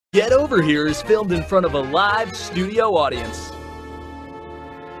Get Over Here is filmed in front of a live studio audience.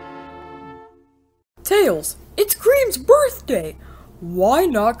 Tails, it's Cream's birthday! Why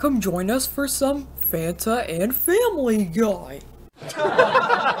not come join us for some Fanta and Family Guy? Michael,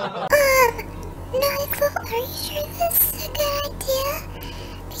 are you sure this is a good idea?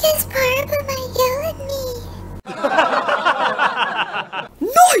 Because Barba might yell at me.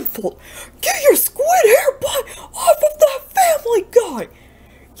 Nightfall! Get your squid hair butt off of that Family Guy!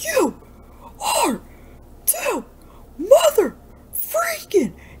 You are too mother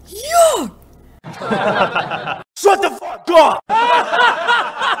freaking young! Shut the fuck up! Why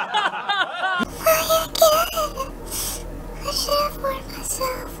again? I should have warned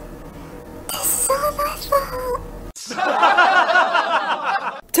myself. This is all my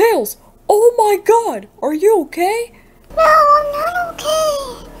fault. Tails, oh my god, are you okay? No, I'm not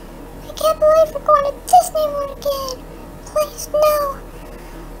okay. I can't believe we're going to Disney World again. Please, no.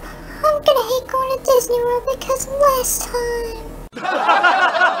 I'm gonna hate going to Disney World because last time.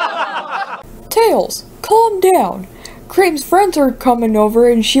 Tails, calm down. Cream's friends are coming over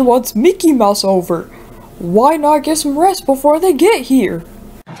and she wants Mickey Mouse over. Why not get some rest before they get here?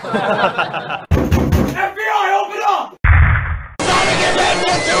 FBI, open up!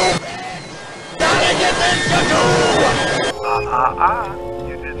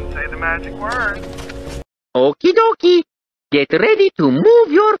 You didn't say the magic word. Okie dokie. Get ready to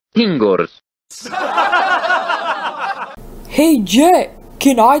move your fingers. Hey Jet,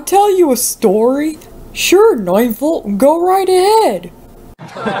 can I tell you a story? Sure, 9-Volt, go right ahead.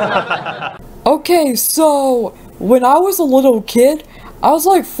 Okay, so, when I was a little kid, I was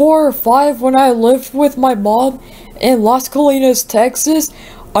like 4 or 5 when I lived with my mom in Las Colinas, Texas.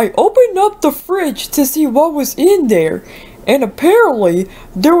 I opened up the fridge to see what was in there, and apparently,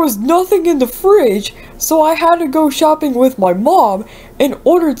 there was nothing in the fridge, so I had to go shopping with my mom and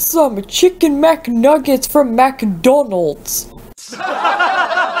ordered some chicken McNuggets from McDonald's.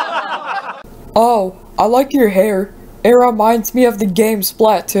 Oh, I like your hair. It reminds me of the game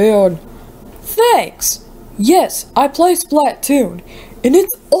Splatoon. Thanks! Yes, I play Splatoon, and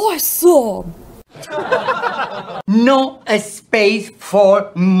it's awesome! No space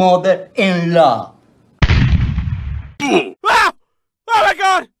for mother-in-law. Ah! Oh my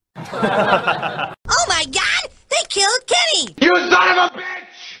god! Oh my god! They killed Kenny! You son of a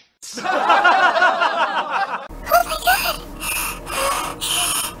bitch! Oh my god!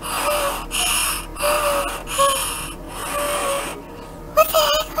 What the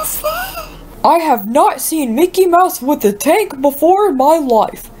heck was that? I have not seen Mickey Mouse with a tank before in my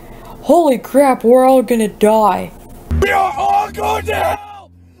life. Holy crap, we're all gonna die. We are all going to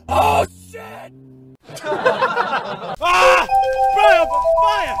hell! Oh shit! Ah!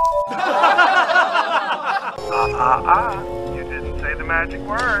 Fire! You didn't say the magic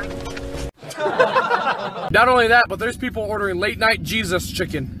word. Not only that, but there's people ordering late night Jesus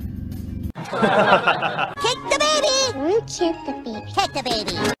chicken. Kick the baby! Kick the baby. Kick the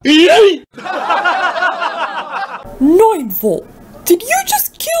baby. 9-Volt, did you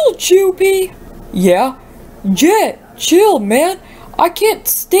just kill Choopy? Yeah. Jet, chill, man. I can't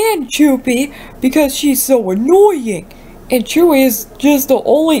stand Choopy because she's so annoying. And Chewie is just the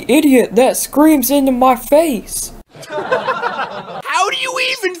only idiot that screams into my face. How do you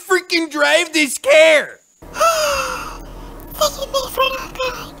even freaking drive this car? Thank you, me for not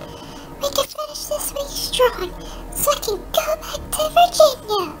crying. We can finish this week strong, so I can go back to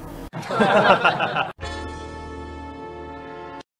Virginia.